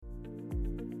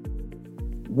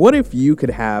What if you could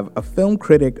have a film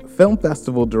critic, film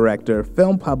festival director,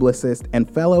 film publicist,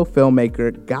 and fellow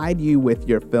filmmaker guide you with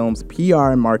your film's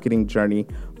PR and marketing journey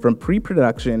from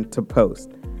pre-production to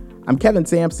post? I'm Kevin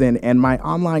Sampson, and my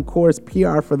online course,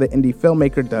 PR for the Indie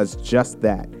Filmmaker, does just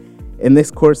that. In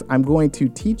this course, I'm going to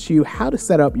teach you how to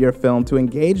set up your film to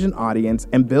engage an audience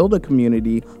and build a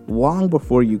community long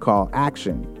before you call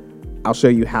action. I'll show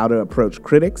you how to approach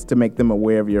critics to make them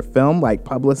aware of your film like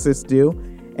publicists do.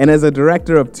 And as a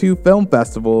director of 2 film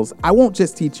festivals, I won't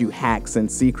just teach you hacks and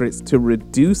secrets to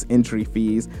reduce entry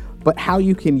fees, but how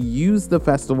you can use the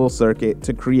festival circuit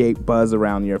to create buzz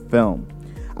around your film.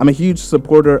 I'm a huge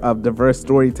supporter of diverse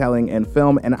storytelling in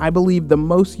film, and I believe the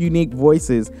most unique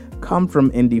voices come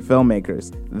from indie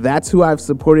filmmakers. That's who I've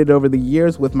supported over the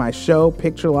years with my show,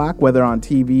 Picture Lock, whether on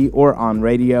TV or on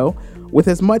radio. With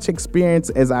as much experience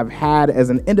as I've had as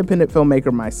an independent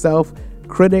filmmaker myself,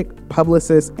 critic,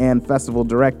 publicist, and festival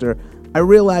director, I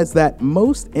realized that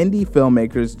most indie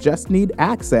filmmakers just need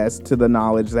access to the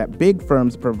knowledge that big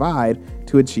firms provide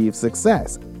to achieve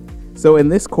success. So in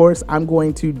this course, I'm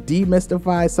going to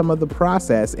demystify some of the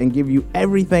process and give you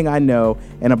everything I know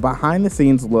and a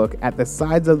behind-the-scenes look at the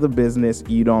sides of the business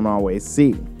you don't always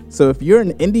see. So if you're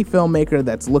an indie filmmaker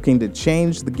that's looking to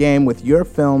change the game with your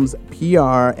film's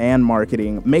PR and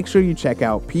marketing, make sure you check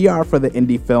out PR for the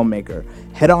Indie Filmmaker.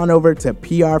 Head on over to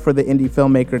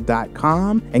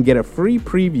prfortheindiefilmmaker.com and get a free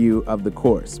preview of the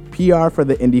course, PR for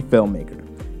the Indie Filmmaker.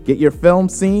 Get your film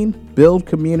seen, build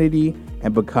community,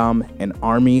 and become an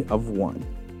army of one.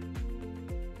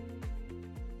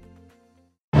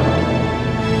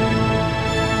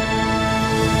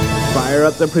 Fire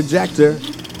up the projector.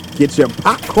 Get your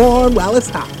popcorn while it's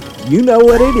hot. You know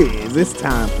what it is. It's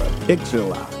time for Picture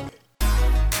Lock.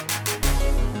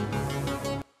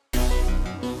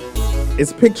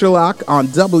 It's Picture Lock on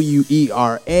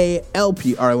WERA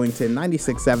LP Arlington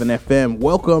 96.7 FM.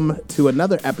 Welcome to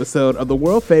another episode of the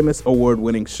world-famous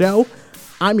award-winning show.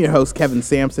 I'm your host, Kevin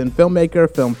Sampson, filmmaker,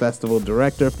 film festival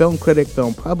director, film critic,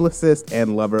 film publicist,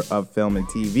 and lover of film and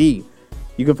TV.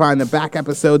 You can find the back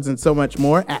episodes and so much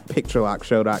more at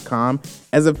PictureLockShow.com.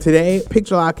 As of today,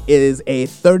 Picture Lock is a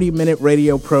 30-minute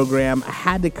radio program. I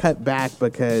had to cut back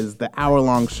because the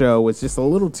hour-long show was just a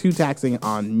little too taxing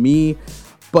on me,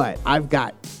 but I've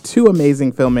got 2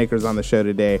 amazing filmmakers on the show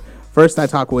today. First, I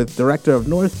talk with director of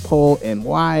North Pole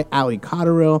NY, Ali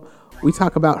Cotterill. We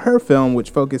talk about her film,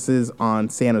 which focuses on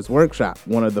Santa's Workshop,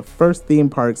 one of the first theme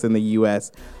parks in the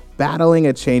U.S., battling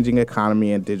a changing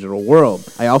economy and digital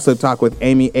world. I also talk with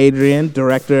Amy Adrian,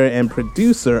 director and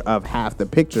producer of Half the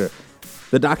Picture.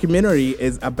 The documentary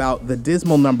is about the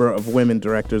dismal number of women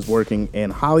directors working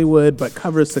in Hollywood, but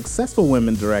covers successful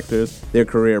women directors, their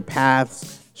career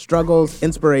paths, struggles,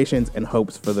 inspirations, and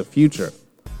hopes for the future.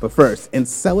 But first, in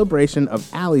celebration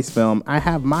of Ali's film, I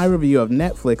have my review of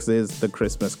Netflix's The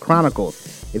Christmas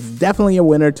Chronicles. It's definitely a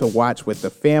winner to watch with the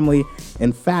family.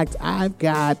 In fact, I've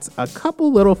got a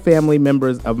couple little family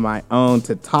members of my own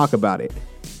to talk about it.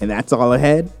 And that's all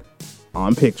ahead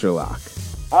on Picture Lock.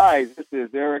 Hi, this is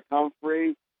Eric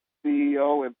Humphrey,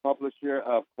 CEO and publisher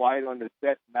of Quiet on the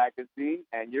Set magazine,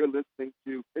 and you're listening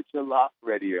to Picture Lock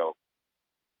Radio.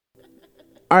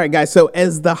 All right, guys, so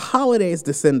as the holidays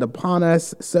descend upon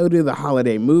us, so do the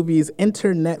holiday movies.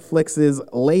 Enter Netflix's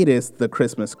latest, The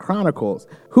Christmas Chronicles.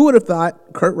 Who would have thought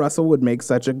Kurt Russell would make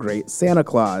such a great Santa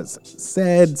Claus?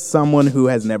 Said someone who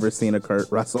has never seen a Kurt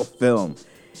Russell film.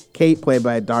 Kate, played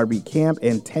by Darby Camp,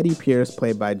 and Teddy Pierce,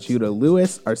 played by Judah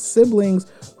Lewis, are siblings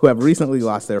who have recently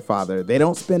lost their father. They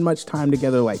don't spend much time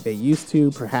together like they used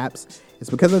to. Perhaps it's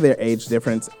because of their age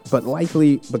difference, but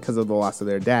likely because of the loss of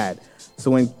their dad. So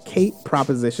when Kate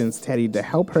propositions Teddy to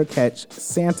help her catch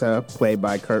Santa, played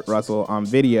by Kurt Russell, on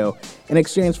video, in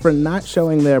exchange for not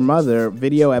showing their mother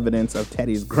video evidence of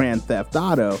Teddy's Grand Theft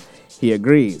Auto, he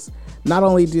agrees. Not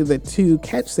only do the 2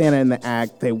 catch Santa in the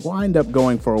act, they wind up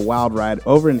going for a wild ride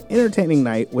over an entertaining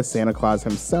night with Santa Claus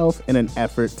himself in an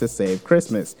effort to save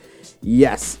Christmas.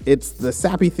 Yes, it's the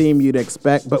sappy theme you'd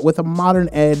expect, but with a modern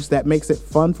edge that makes it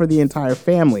fun for the entire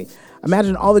family.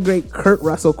 Imagine all the great Kurt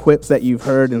Russell quips that you've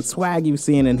heard and swag you've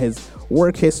seen in his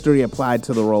work history applied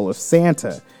to the role of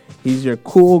Santa. He's your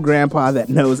cool grandpa that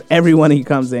knows everyone he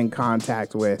comes in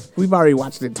contact with. We've already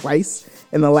watched it twice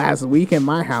in the last week in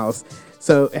my house.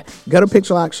 So go to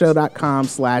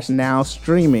PictureLockShow.com/now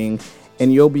streaming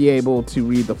and you'll be able to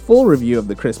read the full review of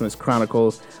The Christmas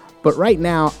Chronicles. But right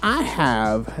now, I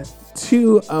have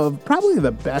 2 of probably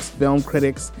the best film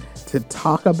critics to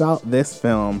talk about this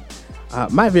film.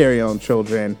 My very own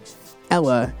children,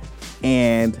 Ella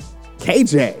and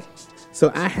KJ.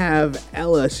 So I have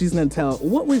Ella. She's going to tell,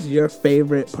 what was your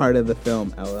favorite part of the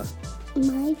film, Ella?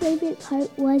 My favorite part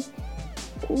was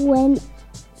when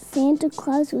Santa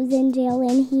Claus was in jail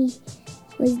and he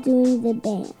was doing the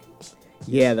band.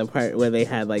 Yeah, the part where they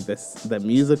had like the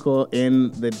musical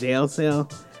in the jail cell.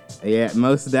 Yeah,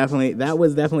 most definitely. That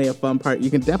was definitely a fun part.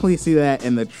 You can definitely see that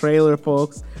in the trailer,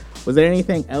 folks. Was there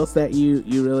anything else that you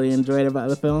really enjoyed about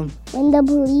the film? When the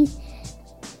police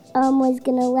was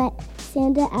gonna let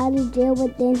Santa out of jail,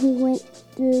 but then he went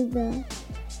through the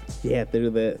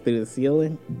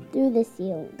ceiling. Through the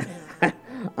ceiling. All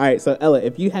right, so Ella,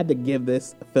 if you had to give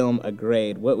this film a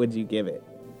grade, what would you give it?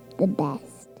 The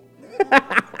best.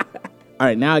 All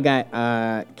right, now I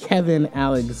got Kevin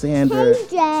Alexander.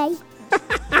 KJ.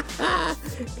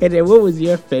 KJ, what was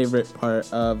your favorite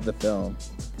part of the film?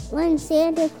 When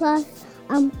Santa Claus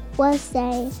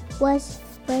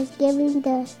was giving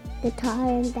the guitar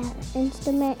and that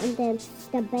instrument, and then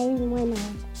the band went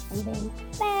on, and then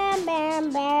bam,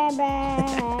 bam, bam,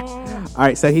 bam. All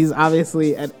right, so he's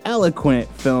obviously an eloquent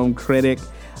film critic.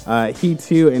 He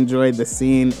too enjoyed the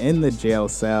scene in the jail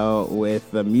cell with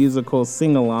the musical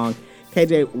sing-along.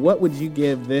 KJ, what would you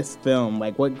give this film?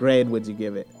 Like, what grade would you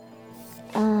give it?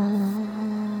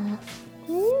 What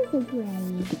is a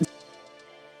grade?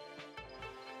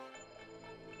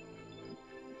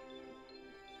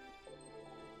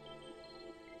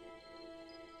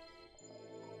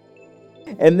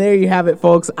 And there you have it,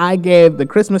 folks. I gave The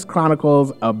Christmas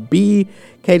Chronicles a B.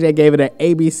 KJ gave it an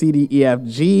A, B, C, D, E, F,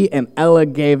 G. And Ella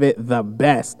gave it the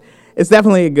best. It's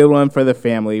definitely a good one for the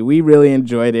family. We really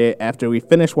enjoyed it. After we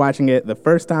finished watching it the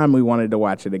first time, we wanted to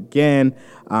watch it again.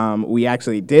 We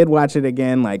actually did watch it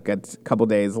again like a couple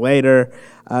days later.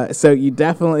 So you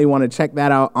definitely want to check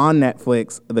that out on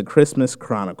Netflix, The Christmas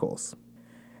Chronicles.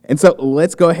 And so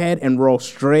let's go ahead and roll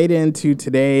straight into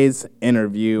today's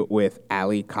interview with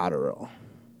Ali Cotterill.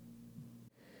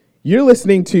 You're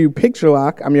listening to Picture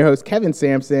Lock. I'm your host, Kevin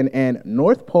Sampson, and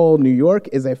North Pole, New York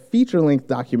is a feature-length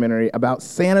documentary about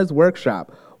Santa's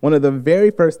Workshop, one of the very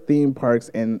first theme parks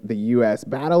in the U.S.,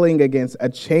 battling against a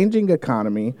changing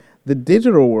economy, the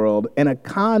digital world, and a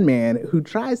con man who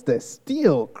tries to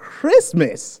steal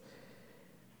Christmas.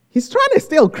 He's trying to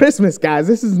steal Christmas, guys.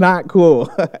 This is not cool.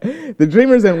 The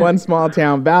dreamers in one small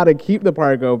town vow to keep the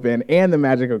park open and the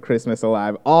magic of Christmas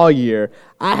alive all year.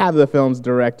 I have the film's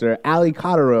director, Ali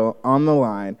Cotterill, on the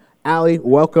line. Ali,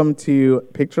 welcome to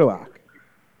Picture Lock.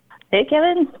 Hey,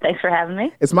 Kevin. Thanks for having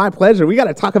me. It's my pleasure. We got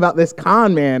to talk about this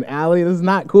con man, Ali. This is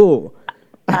not cool.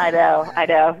 I know.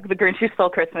 The Grinch who stole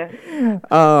Christmas.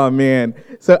 Oh, man.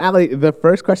 So, Ali, the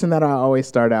first question that I always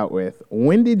start out with,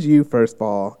 when did you first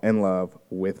fall in love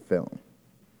with film?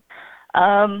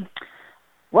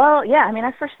 Well, yeah,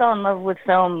 I first fell in love with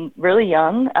film really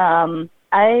young.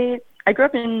 I grew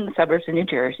up in the suburbs of New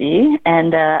Jersey,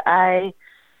 and I,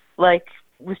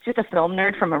 was just a film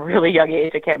nerd from a really young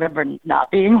age. I can't remember not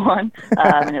being one,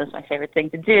 and it was my favorite thing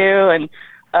to do, and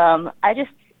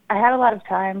I had a lot of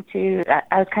time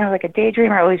I was kind of like a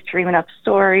daydreamer, always dreaming up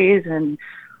stories and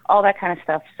all that kind of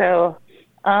stuff. So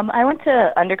I went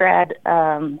to undergrad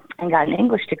and got an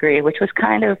English degree, which was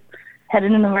kind of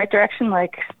headed in the right direction,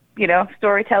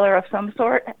 storyteller of some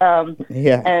sort.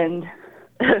 Yeah. And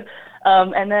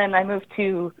then I moved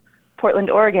to Portland,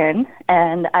 Oregon,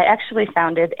 and I actually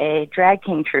founded a drag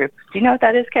king troupe. Do you know what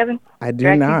that is, Kevin? I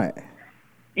do not.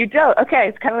 You don't? Okay,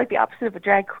 it's kind of like the opposite of a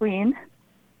drag queen.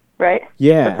 Right?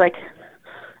 Yeah.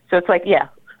 So it's like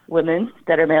women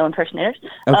that are male impersonators.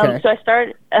 Okay. So I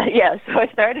started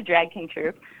a drag king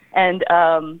troupe, and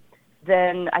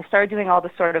then I started doing all the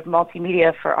sort of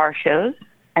multimedia for our shows,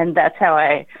 and that's how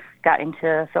I got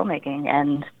into filmmaking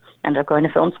and ended up going to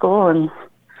film school and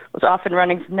was off and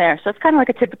running from there. So it's kind of like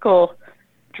a typical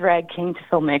drag king to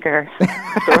filmmaker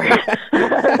story.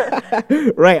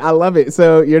 Right, I love it.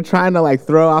 So you're trying to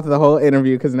throw off the whole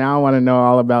interview because now I want to know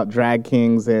all about drag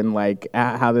kings and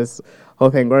how this whole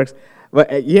thing works. But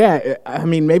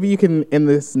maybe you can in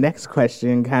this next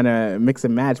question kind of mix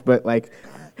and match. But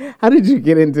how did you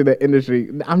get into the industry?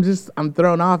 I'm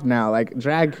thrown off now.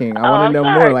 Drag king. I want to know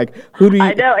more. Who do you?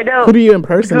 I know. Who do you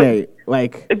impersonate?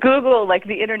 Google.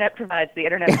 The internet provides. The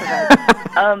internet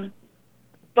provides.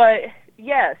 But.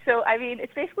 Yeah, so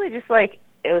it's basically just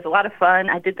it was a lot of fun.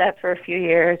 I did that for a few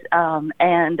years,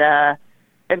 and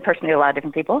impersonated a lot of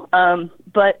different people.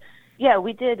 But yeah,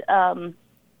 we did.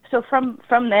 So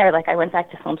from there, I went back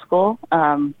to film school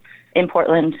in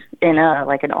Portland in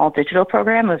an all digital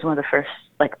program. It was one of the first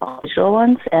all digital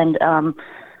ones, and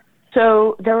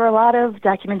so there were a lot of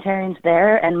documentarians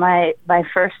there. And my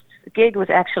first gig was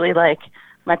actually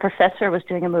my professor was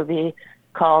doing a movie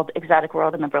called Exotic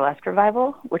World and the Burlesque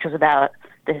Revival, which was about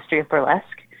the history of burlesque.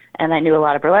 And I knew a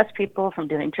lot of burlesque people from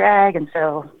doing drag, and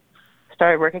so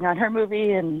started working on her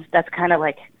movie, and that's kind of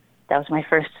like, that was my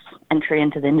first entry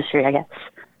into the industry, I guess.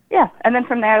 Yeah, and then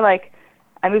from there, like,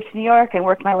 I moved to New York and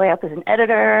worked my way up as an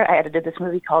editor. I edited this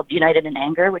movie called United in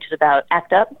Anger, which is about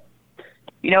ACT UP.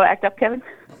 You know ACT UP, Kevin?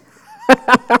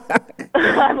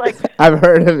 I'm like, I've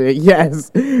heard of it, yes.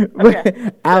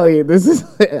 Okay. Allie, this is,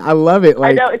 I love it.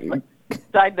 Like, I know, it's like,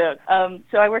 side note.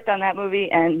 So I worked on that movie,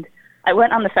 and I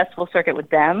went on the festival circuit with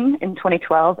them in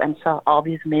 2012 and saw all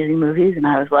these amazing movies, and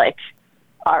I was like,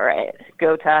 all right,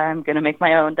 go time, gonna make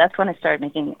my own. That's when I started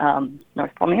making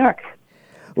North Pole, New York.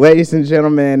 ladies and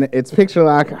gentlemen, it's Picture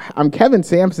Lock. I'm Kevin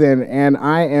Sampson, and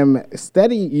I am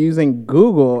steady using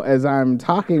Google as I'm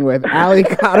talking with Allie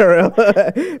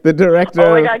Cottarella, the director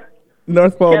Oh my of God,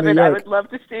 North Pole, Kevin, New I York. would love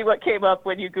to see what came up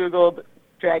when you Googled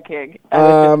Drag King. I would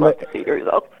just love to see your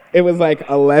results. It was like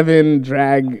 11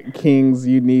 drag kings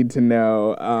you need to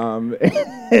know,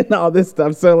 and all this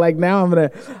stuff. So like now I'm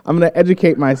gonna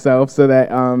educate myself so that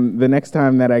the next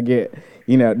time that I get,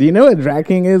 do you know what drag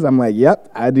king is? I'm like, yep,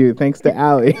 I do. Thanks to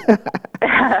Allie.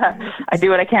 I do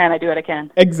what I can.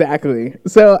 Exactly.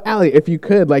 So Allie, if you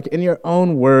could, like in your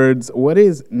own words, what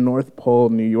is North Pole,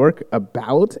 New York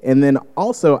about? And then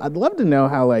also, I'd love to know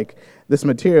how like this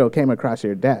material came across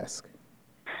your desk.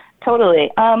 Totally.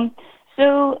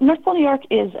 So North Pole, New York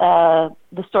is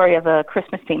the story of a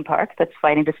Christmas theme park that's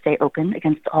fighting to stay open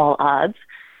against all odds.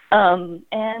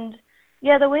 And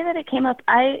yeah, the way that it came up,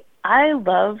 I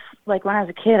love, like when I was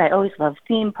a kid, I always loved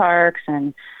theme parks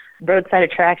and roadside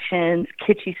attractions,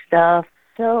 kitschy stuff.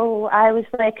 So I was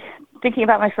like thinking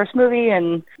about my first movie,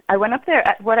 and I went up there.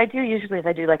 What I do usually is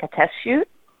I do like a test shoot,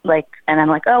 and I'm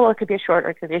like, oh, well, it could be a short or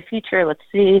it could be a feature. Let's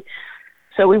see.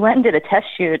 So we went and did a test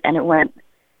shoot, and it went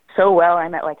so well. I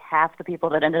met like half the people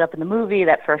that ended up in the movie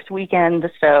that first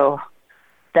weekend. So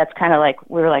that's kind of like,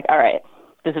 we were like, all right,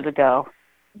 this is a go.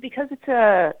 Because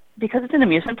it's an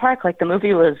amusement park, like the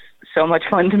movie was so much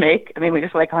fun to make. I mean, we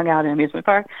just like hung out in an amusement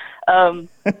park. And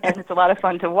it's a lot of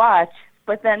fun to watch.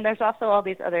 But then there's also all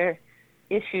these other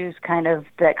issues kind of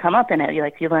that come up in it.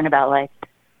 You learn about like,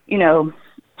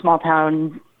 small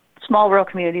rural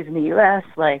communities in the U.S.,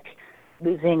 like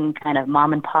losing kind of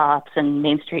mom and pops and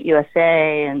Main Street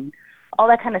USA and all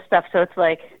that kind of stuff. So it's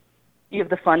like you have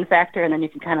the fun factor, and then you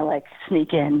can kind of like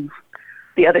sneak in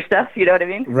the other stuff. You know what I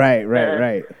mean? Right.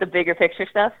 The bigger picture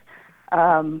stuff.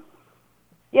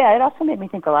 Yeah, it also made me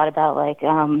think a lot about like,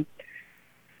 I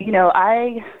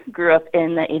grew up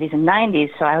in the 80s and 90s,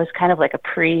 so I was kind of like a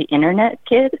pre-internet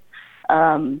kid.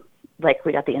 Like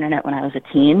we got the internet when I was a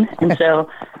teen. And so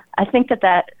I think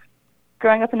that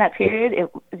growing up in that period,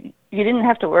 you didn't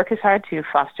have to work as hard to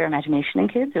foster imagination in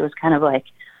kids. It was kind of like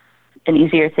an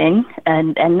easier thing.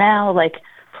 And now, like,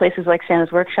 places like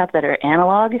Santa's Workshop that are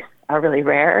analog are really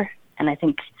rare. And I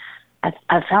think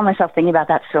I've found myself thinking about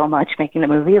that so much making the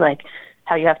movie, like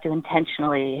how you have to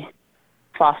intentionally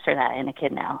foster that in a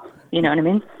kid now. You know what I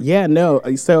mean? Yeah, no.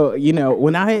 So,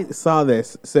 when I saw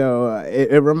this,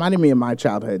 it reminded me of my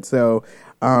childhood. So,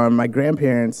 my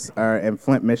grandparents are in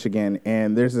Flint, Michigan,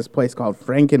 and there's this place called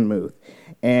Frankenmuth.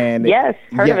 And yes,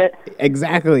 heard of it.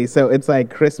 Exactly. So it's like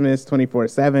Christmas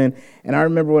 24/7. And I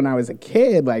remember when I was a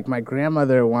kid, like my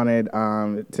grandmother wanted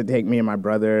to take me and my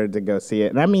brother to go see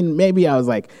it. And I mean, maybe I was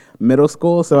like middle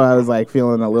school, so I was like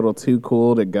feeling a little too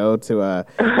cool to go to a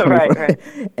right.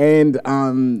 And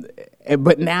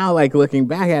but now, like looking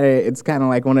back at it, it's kind of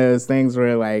like one of those things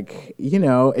where, like,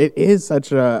 it is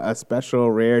such a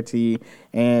special rarity,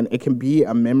 and it can be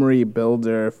a memory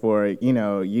builder for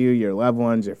you, your loved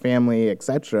ones, your family,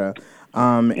 etc.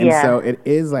 And so it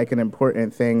is like an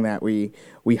important thing that we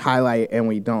highlight and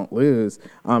we don't lose.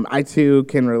 I too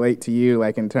can relate to you,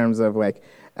 like in terms of like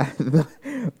the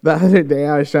other day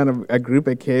I was showing a group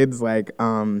of kids like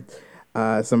some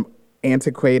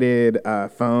antiquated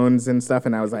phones and stuff,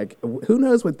 and I was like, who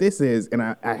knows what this is? And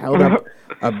I held up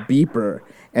a beeper,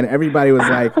 and everybody was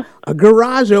like, a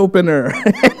garage opener.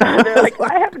 They're like,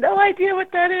 I have no idea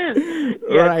what that is.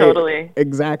 Yeah, right, totally.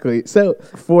 Exactly. So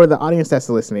for the audience that's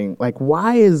listening, like,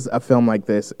 why is a film like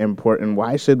this important?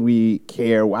 Why should we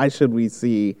care? Why should we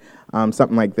see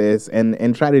something like this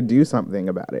and try to do something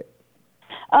about it?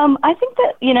 I think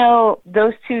that,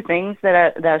 those two things that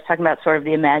I was talking about, sort of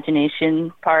the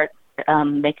imagination part,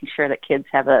 making sure that kids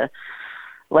have an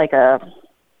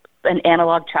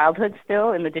analog childhood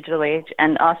still in the digital age,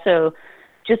 and also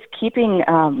just keeping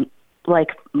like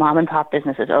mom and pop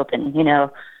businesses open. The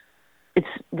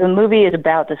movie is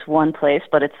about this one place,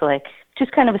 but it's like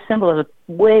just kind of a symbol of a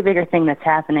way bigger thing that's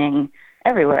happening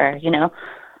everywhere.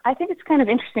 I think it's kind of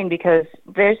interesting because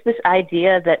there's this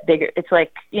idea that bigger, it's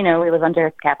like, we live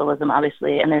under capitalism,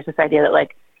 obviously, and there's this idea that,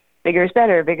 like, bigger is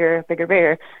better, bigger.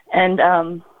 And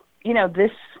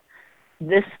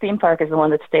this theme park is the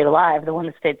one that stayed alive, the one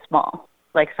that stayed small.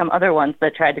 Like some other ones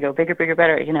that tried to go bigger, bigger,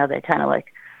 better, they kind of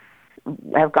like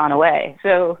have gone away.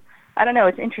 So I don't know.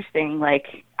 It's interesting.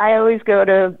 Like I always go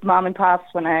to mom and pops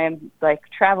when I like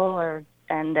travel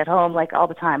and at home, like all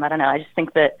the time. I don't know. I just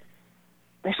think that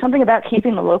there's something about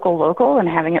keeping the local and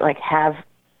having it like have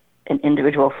an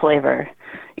individual flavor.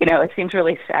 It seems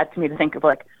really sad to me to think of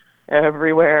like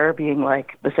everywhere being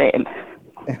like the same.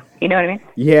 You know what I mean?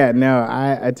 Yeah, no,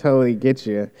 I totally get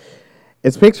you.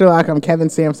 It's Picture Lock. I'm Kevin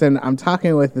Sampson. I'm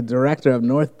talking with the director of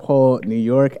North Pole, New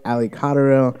York, Ali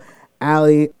Cotterill.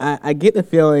 Ali, I get the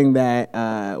feeling that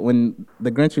when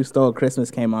The Grinch Who Stole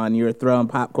Christmas came on, you were throwing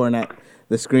popcorn at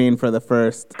the screen for the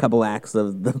first couple acts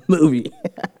of the movie.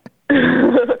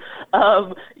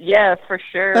 Yeah, for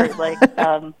sure. Like,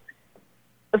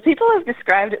 people have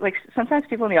described it, like, sometimes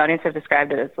people in the audience have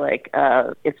described it as, like,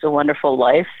 It's a Wonderful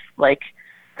Life, like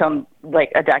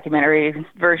a documentary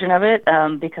version of it,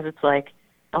 because it's, like,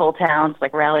 the whole town's,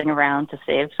 like, rallying around to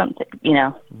save something,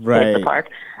 right. Save the park.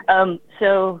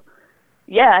 So,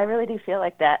 yeah, I really do feel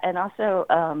like that. And also,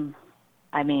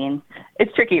 I mean,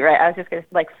 it's tricky, right? I was just going to,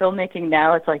 like, filmmaking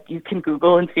now, it's like you can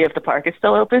Google and see if the park is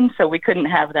still open, so we couldn't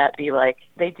have that be, like,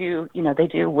 they do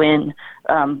win.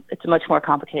 It's a much more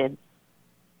complicated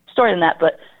story than that,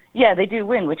 but, yeah, they do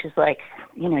win, which is, like,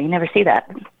 you never see that.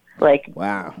 Like,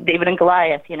 wow. David and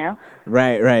Goliath,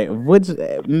 Right. Which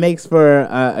makes for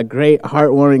a great,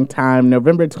 heartwarming time.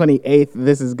 November 28th,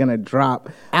 this is going to drop.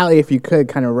 Ali, if you could,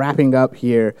 kind of wrapping up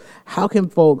here, how can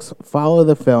folks follow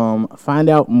the film, find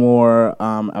out more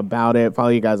about it, follow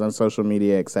you guys on social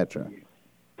media, etc.?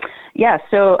 Yeah,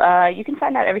 so you can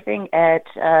find out everything at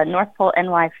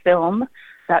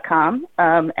NorthPoleNYFilm.com,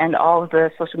 and all of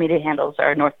the social media handles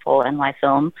are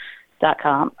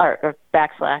NorthPoleNYFilm.com, or /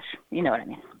 you know what I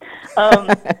mean.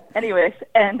 Anyways,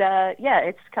 and yeah,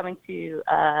 it's coming to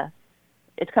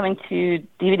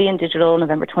DVD and digital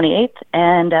November 28th,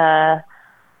 and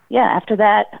yeah, after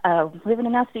that, we haven't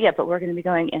announced it yet, but we're going to be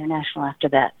going international after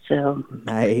that. So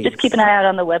nice. Just keep an eye out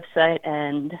on the website,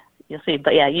 and you'll see.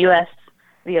 But yeah, U.S.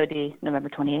 VOD November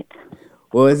 28th.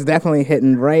 Well, it's definitely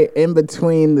hitting right in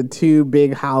between the two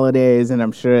big holidays, and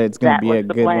I'm sure it's going to be a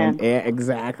good one. Yeah,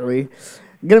 exactly.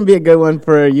 Going to be a good one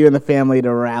for you and the family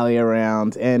to rally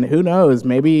around. And who knows,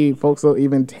 maybe folks will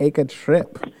even take a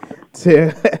trip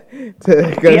to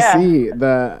go see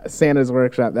the Santa's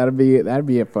Workshop. That'd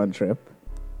be a fun trip.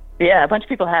 Yeah, a bunch of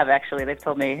people have, actually. They've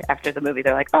told me after the movie,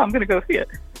 they're like, oh, I'm going to go see it.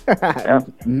 So,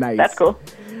 nice. That's cool.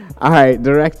 All right,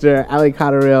 Director Ali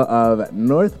Cotterill of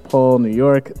North Pole, New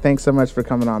York. Thanks so much for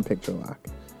coming on Picture Lock.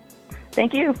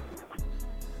 Thank you.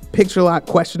 Picture Lock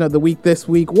question of the week this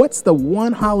week. What's the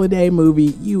one holiday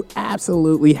movie you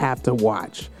absolutely have to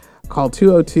watch? Call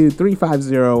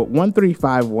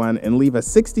 202-350-1351 and leave a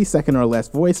 60-second or less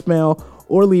voicemail,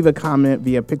 or leave a comment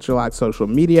via Picture Lock social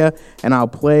media, and I'll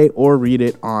play or read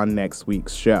it on next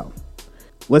week's show.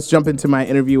 Let's jump into my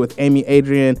interview with Amy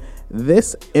Adrian.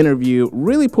 This interview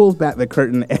really pulls back the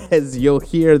curtain, as you'll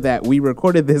hear that we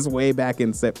recorded this way back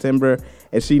in September,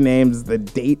 as she names the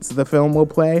dates the film will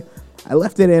play. I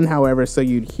left it in, however, so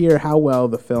you'd hear how well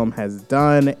the film has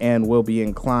done and will be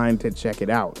inclined to check it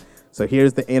out. So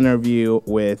here's the interview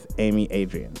with Amy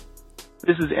Adrian.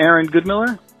 This is Aaron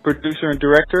Goodmiller, producer and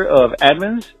director of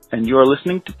Admins, and you're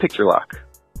listening to Picture Lock.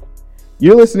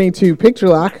 You're listening to Picture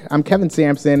Lock. I'm Kevin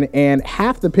Sampson, and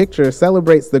Half the Picture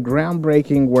celebrates the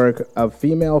groundbreaking work of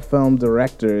female film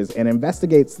directors and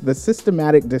investigates the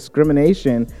systematic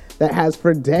discrimination that has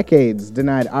for decades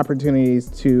denied opportunities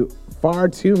to far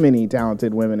too many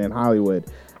talented women in Hollywood.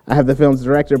 I have the film's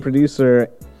director, producer,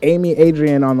 Amy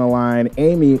Adrian on the line.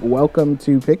 Amy, welcome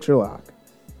to Picture Lock.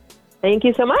 Thank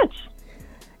you so much.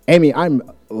 Amy, I'm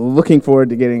looking forward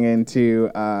to getting into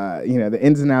the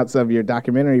ins and outs of your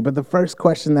documentary, but the first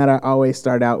question that I always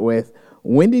start out with,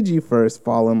 when did you first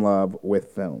fall in love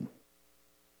with film?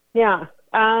 Yeah.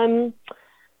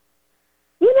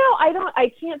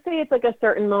 I can't say it's like a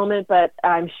certain moment, but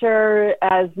I'm sure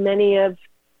as many of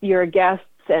your guests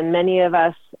and many of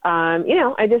us,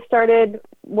 I just started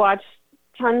watch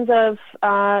tons of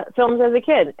films as a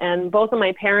kid, and both of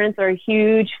my parents are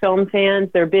huge film fans.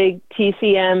 They're big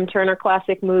TCM, Turner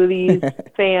Classic Movies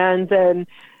fans, and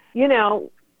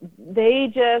they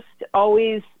just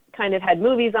always kind of had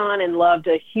movies on and loved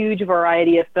a huge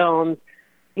variety of films,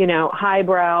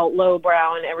 highbrow,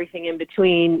 lowbrow, and everything in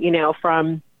between,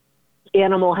 from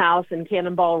Animal House and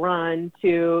Cannonball Run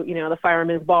to, The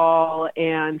Fireman's Ball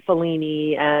and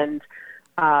Fellini and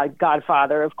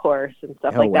Godfather, of course, and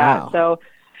stuff like that. So,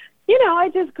 I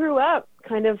just grew up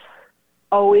kind of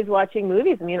always watching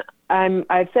movies. I mean,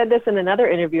 I've said this in another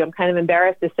interview. I'm kind of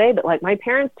embarrassed to say, but like my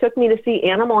parents took me to see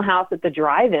Animal House at the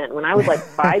drive-in when I was like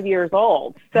 5 years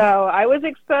old. So I was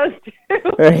exposed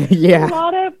to Yeah. a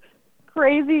lot of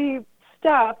crazy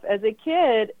stuff as a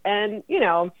kid. And, you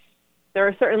know, there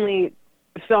are certainly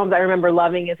films I remember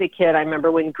loving as a kid. I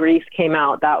remember when Grease came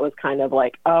out, that was kind of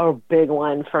like a big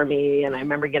one for me. And I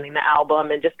remember getting the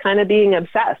album and just kind of being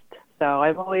obsessed. So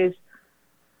I've always,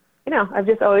 you know, I've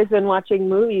just always been watching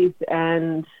movies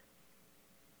and,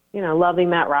 you know,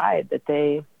 loving that ride that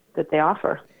they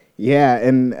offer. Yeah,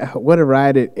 and what a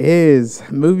ride it is.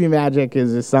 Movie magic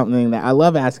is just something that I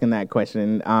love asking that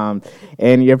question.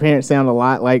 And your parents sound a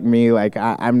lot like me. Like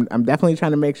I'm definitely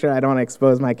trying to make sure I don't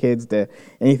expose my kids to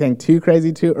anything too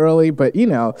crazy too early. But you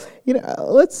know,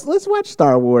 let's watch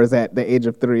Star Wars at the age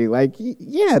of 3. Like,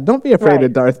 yeah, don't be afraid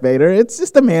of Darth Vader. It's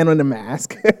just a man with a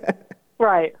mask.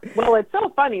 Right. Well, it's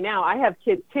so funny now. I have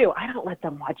kids too. I don't let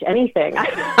them watch anything.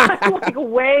 I'm like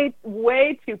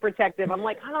way too protective. I'm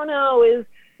like, I don't know, is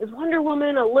Wonder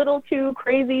Woman a little too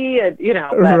crazy? You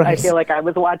know, but I feel like I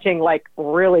was watching like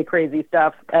really crazy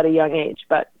stuff at a young age,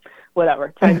 but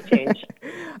whatever, times change.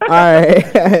 All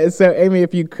right. So Amy,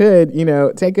 if you could, you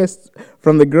know, take us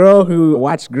from the girl who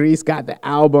watched Grease, got the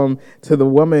album, to the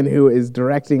woman who is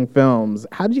directing films.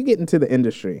 How did you get into the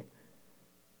industry?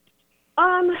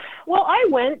 Well, I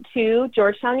went to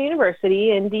Georgetown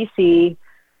University in D.C.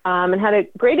 And had a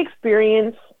great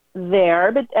experience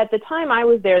there. But at the time I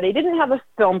was there, they didn't have a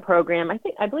film program.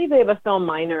 I believe they have a film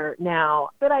minor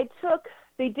now. But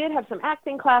they did have some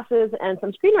acting classes and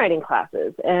some screenwriting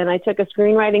classes. And I took a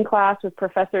screenwriting class with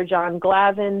Professor John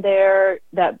Glavin there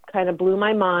that kind of blew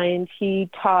my mind. He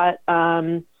taught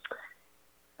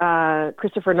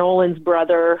Christopher Nolan's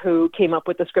brother, who came up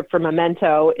with the script for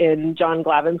Memento, in John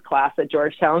Glavin's class at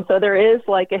Georgetown. So there is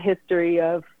like a history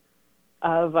of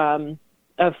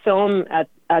film at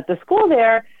the school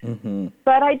there. Mm-hmm.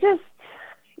 But I just,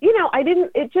 you know,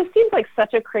 it just seems like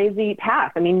such a crazy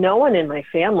path. I mean, no one in my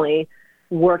family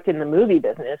worked in the movie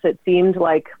business. It seemed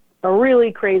like a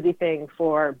really crazy thing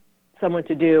for someone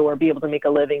to do or be able to make a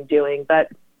living doing. But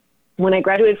when I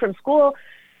graduated from school,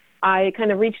 I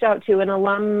kind of reached out to an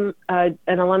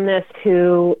alumnus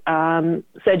who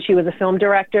said she was a film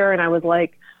director, and I was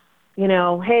like, you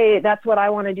know, hey, that's what I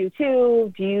want to do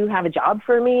too. Do you have a job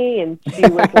for me? And she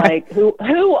was like,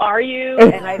 who are you?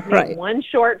 And I've made one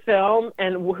short film,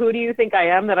 and who do you think I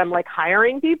am that I'm like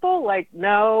hiring people? Like,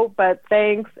 no, but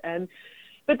thanks.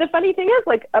 But the funny thing is,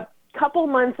 like a couple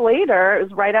months later, it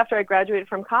was right after I graduated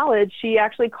from college, she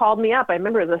actually called me up. I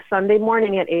remember it was a Sunday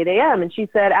morning at 8 a.m. And she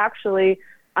said, actually,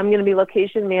 I'm going to be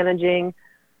location managing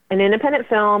an independent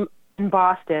film in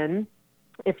Boston.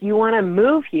 If you want to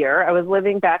move here, I was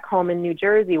living back home in New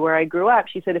Jersey where I grew up.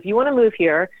 She said, if you want to move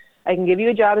here, I can give you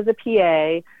a job as a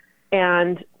PA,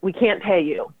 and we can't pay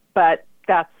you, but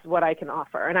that's what I can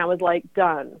offer. And I was like,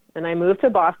 done. And I moved to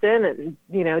Boston and,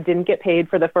 you know, didn't get paid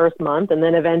for the first month, and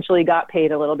then eventually got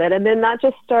paid a little bit. And then that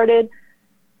just started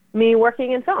me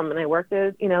working in film. And I worked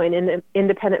at, you know, in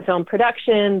independent film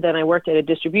production. Then I worked at a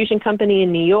distribution company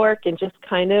in New York and just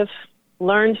kind of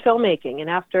learned filmmaking. And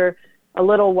after a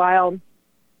little while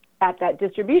at that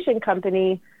distribution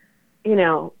company, you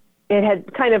know, it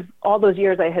had kind of, all those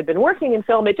years I had been working in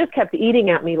film, it just kept eating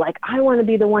at me like, I want to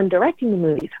be the one directing the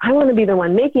movies. I want to be the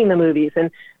one making the movies. And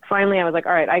finally I was like,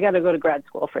 all right, I got to go to grad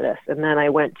school for this. And then I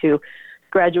went to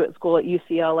graduate school at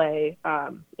UCLA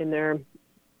in their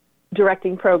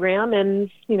directing program.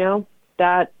 And, you know,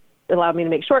 that allowed me to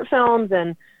make short films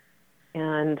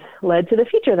and led to the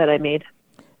feature that I made.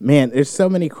 Man, there's so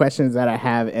many questions that I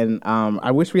have, and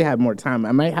I wish we had more time.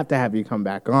 I might have to have you come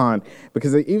back on,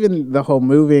 because even the whole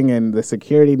moving and the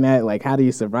security net, like how do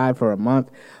you survive for a month?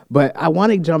 But I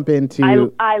want to jump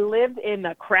into... I lived in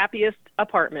the crappiest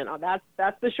apartment. Oh,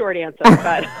 that's the short answer,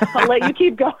 but I'll let you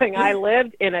keep going. I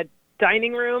lived in a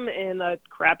dining room in a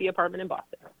crappy apartment in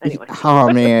Boston. Anyway.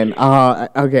 Oh, man.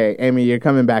 Okay, Amy, you're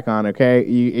coming back on, okay?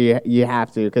 You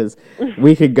have to, because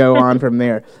we could go on from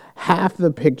there. Half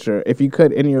the picture, if you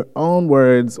could, in your own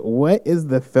words, what is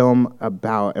the film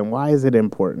about and why is it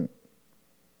important?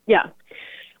 Yeah.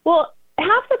 Well,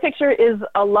 half the picture is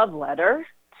a love letter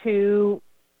to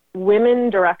women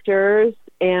directors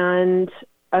and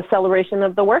a celebration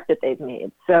of the work that they've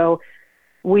made. So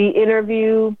we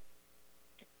interview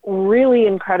really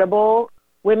incredible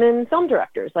women film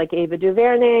directors like Ava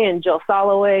DuVernay and Jill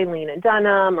Soloway, Lena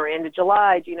Dunham, Miranda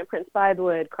July, Gina Prince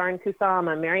Bythewood, Karin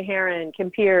Kusama, Mary Harron,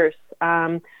 Kim Pierce,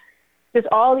 just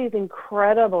all these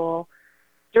incredible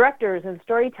directors and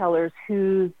storytellers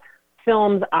whose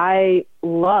films I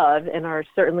love and are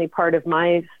certainly part of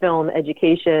my film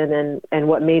education and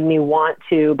what made me want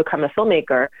to become a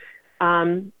filmmaker.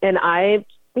 And I,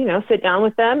 sit down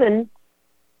with them and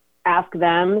ask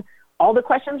them all the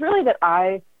questions really that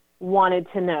I wanted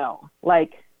to know,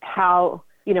 like how,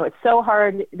 it's so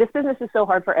hard. This business is so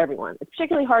hard for everyone. It's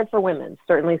particularly hard for women.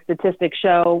 Certainly statistics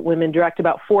show women direct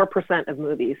about 4% of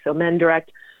movies. So men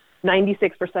direct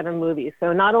 96% of movies.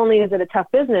 So not only is it a tough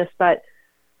business, but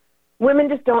women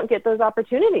just don't get those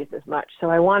opportunities as much. So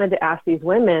I wanted to ask these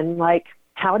women, like,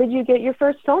 how did you get your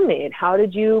first film made? How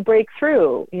did you break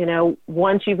through?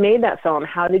 Once you've made that film,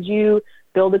 how did you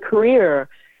build a career?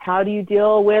 How do you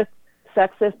deal with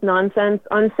sexist nonsense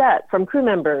on set from crew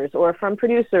members or from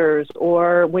producers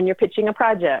or when you're pitching a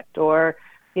project? Or,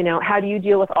 how do you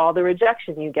deal with all the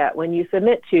rejection you get when you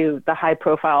submit to the high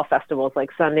profile festivals like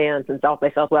Sundance and South by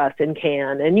Southwest and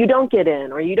Cannes, and you don't get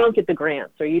in, or you don't get the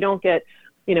grants, or you don't get,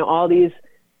 all these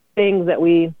things that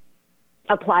we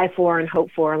apply for and hope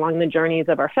for along the journeys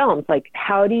of our films? Like,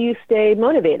 how do you stay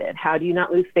motivated? How do you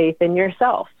not lose faith in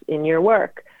yourself, in your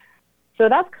work? So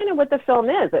that's kind of what the film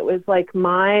is. It was like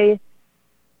my,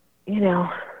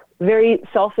 very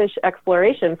selfish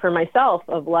exploration for myself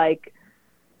of like,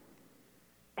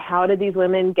 how did these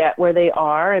women get where they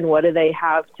are, and what do they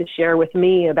have to share with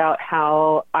me about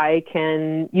how I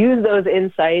can use those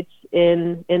insights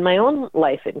in my own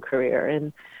life and career?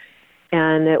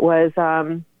 And it was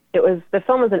the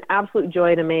film was an absolute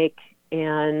joy to make.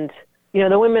 And,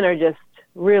 the women are just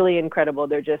really incredible.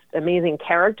 They're just amazing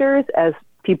characters as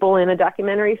people in a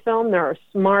documentary film. They're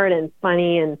smart and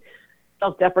funny and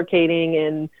self-deprecating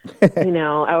and,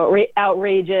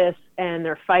 outrageous, and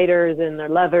they're fighters and they're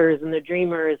lovers and they're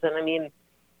dreamers. And I mean,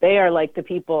 they are like the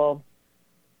people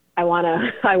I want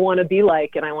to be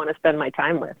like, and I want to spend my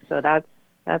time with. So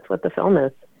that's what the film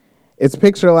is. It's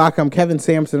Picture Lock. I'm Kevin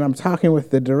Sampson. I'm talking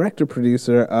with the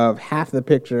director-producer of Half the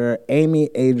Picture, Amy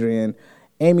Adrian.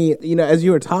 Amy, as you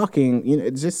were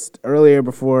talking, just earlier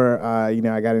before, I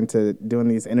got into doing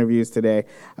these interviews today,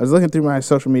 I was looking through my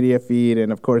social media feed,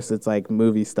 and of course it's like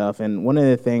movie stuff. And one of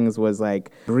the things was like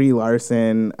Brie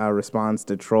Larson responds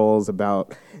to trolls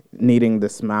about needing to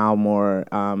smile more,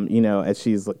 as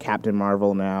she's Captain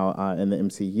Marvel now in the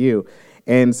MCU.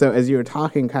 And so as you were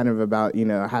talking kind of about,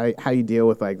 how you deal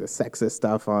with like the sexist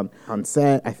stuff on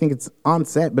set, I think it's on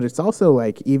set, but it's also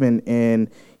like even in,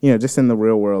 just in the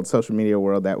real world, social media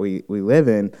world that we live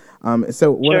in.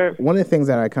 So one of the things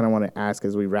that I kind of want to ask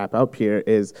as we wrap up here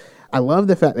is, I love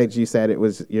the fact that you said it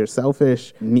was your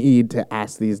selfish need to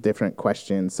ask these different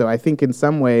questions. So I think in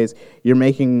some ways you're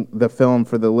making the film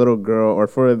for the little girl or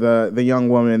for the young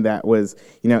woman that was,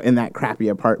 in that crappy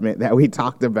apartment that we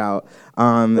talked about,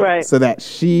 right. So that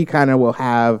she kind of will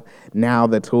have now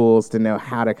the tools to know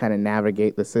how to kind of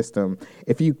navigate the system.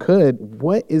 If you could,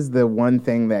 what is the one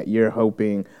thing that you're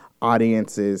hoping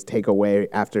audiences take away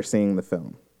after seeing the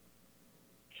film?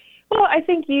 Well, I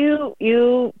think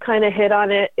you kind of hit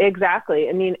on it exactly.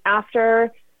 I mean,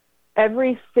 after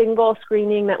every single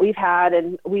screening that we've had,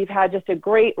 and we've had just a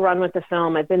great run with the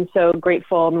film, I've been so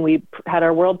grateful. I mean, we had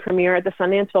our world premiere at the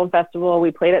Sundance Film Festival.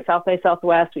 We played at South by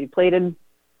Southwest. We played in,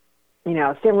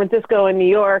 San Francisco and New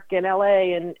York and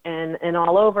LA and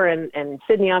all over, and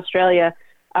Sydney, Australia,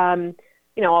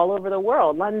 all over the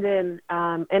world, London.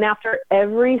 And after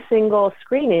every single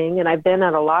screening, and I've been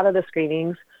at a lot of the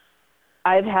screenings,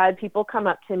 I've had people come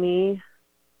up to me,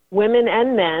 women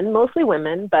and men, mostly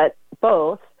women, but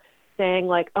both, saying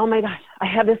like, oh my gosh, I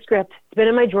have this script. It's been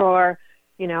in my drawer,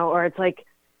 or it's like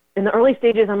in the early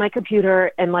stages on my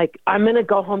computer, and like, I'm going to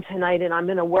go home tonight and I'm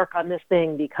going to work on this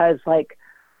thing because like,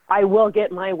 I will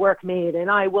get my work made and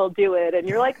I will do it. And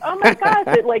you're like, oh my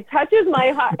gosh, it like touches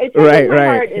my heart. It touches my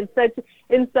heart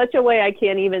in such a way I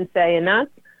can't even say. And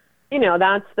that's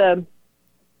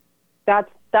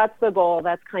the goal.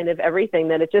 That's kind of everything,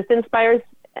 that it just inspires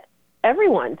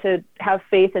everyone to have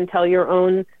faith and tell your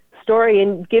own story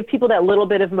and give people that little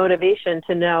bit of motivation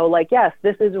to know, like, yes,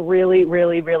 this is really,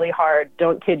 really, really hard.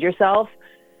 Don't kid yourself.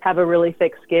 Have a really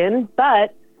thick skin,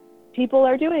 but people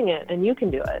are doing it and you can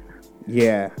do it.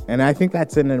 Yeah, and I think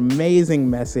that's an amazing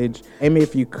message. Amy,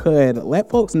 if you could,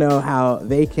 let folks know how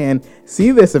they can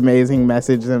see this amazing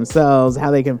message themselves,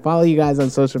 how they can follow you guys on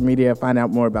social media, find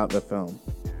out more about the film.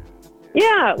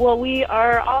 Yeah, well, we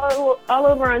are all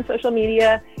over on social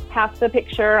media, Half the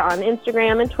Picture on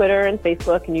Instagram and Twitter and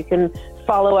Facebook, and you can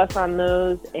follow us on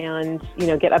those and,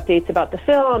 get updates about the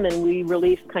film. And we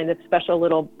release kind of special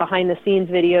little behind-the-scenes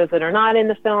videos that are not in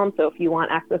the film. So if you want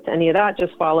access to any of that,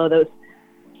 just follow those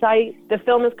sites. The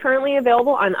film is currently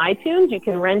available on iTunes. You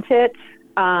can rent it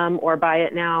or buy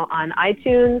it now on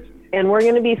iTunes. And we're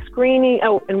going to be screening,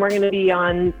 and we're going to be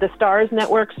on the Starz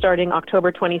network starting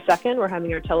October 22nd. We're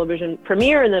having our television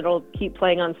premiere, and it'll keep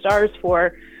playing on Starz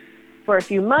for a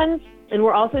few months. And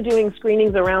we're also doing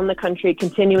screenings around the country,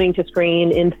 continuing to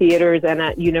screen in theaters and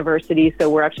at universities. So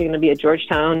we're actually going to be at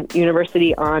Georgetown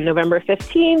University on November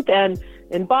 15th, and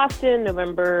in Boston,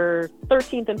 November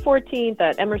 13th and 14th,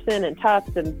 at Emerson and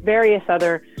Tufts, and various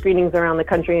other screenings around the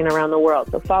country and around the world.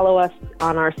 So follow us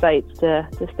on our sites to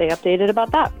stay updated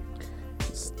about that.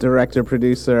 Director,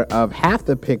 producer of Half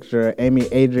the Picture, Amy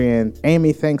Adrian.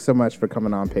 Amy, thanks so much for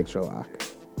coming on Picture Lock.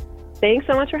 Thanks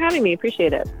so much for having me.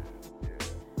 Appreciate it.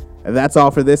 And that's all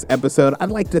for this episode.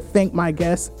 I'd like to thank my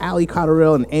guests, Ali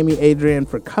Cotterill and Amy Adrian,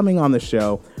 for coming on the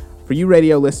show. For you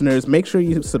radio listeners, make sure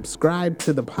you subscribe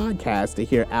to the podcast to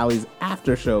hear Ali's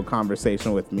after-show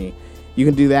conversation with me. You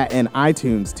can do that in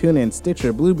iTunes, TuneIn,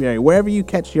 Stitcher, Blueberry, wherever you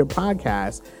catch your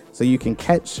podcast, so you can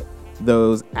catch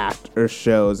those after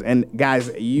shows. And guys,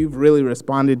 you've really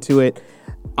responded to it.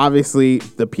 Obviously,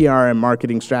 the PR and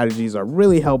marketing strategies are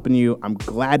really helping you. I'm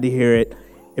glad to hear it.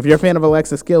 If you're a fan of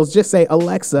Alexa skills, just say,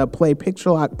 Alexa, play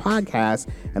Picture Lock podcast,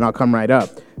 and I'll come right up.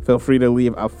 Feel free to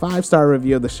leave a 5-star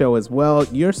review of the show as well.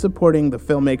 You're supporting the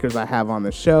filmmakers I have on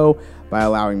the show by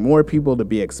allowing more people to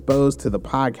be exposed to the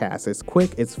podcast. It's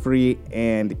quick, it's free,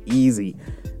 and easy.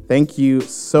 Thank you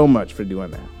so much for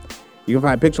doing that. You can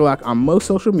find Picture Lock on most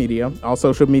social media. All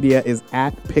social media is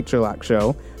at Picture Lock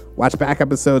Show. Watch back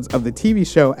episodes of the TV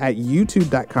show at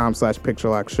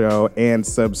youtube.com/PictureLockShow and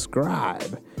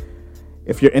subscribe.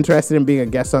 If you're interested in being a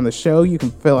guest on the show, you can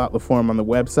fill out the form on the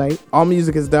website. All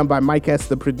music is done by Mike S.,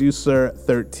 the producer,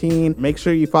 13. Make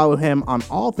sure you follow him on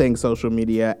all things social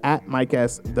media at Mike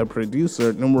S., the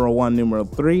producer, #1,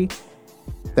 #3.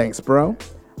 Thanks, bro.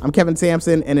 I'm Kevin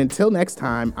Sampson, and until next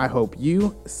time, I hope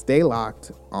you stay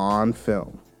locked on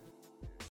film.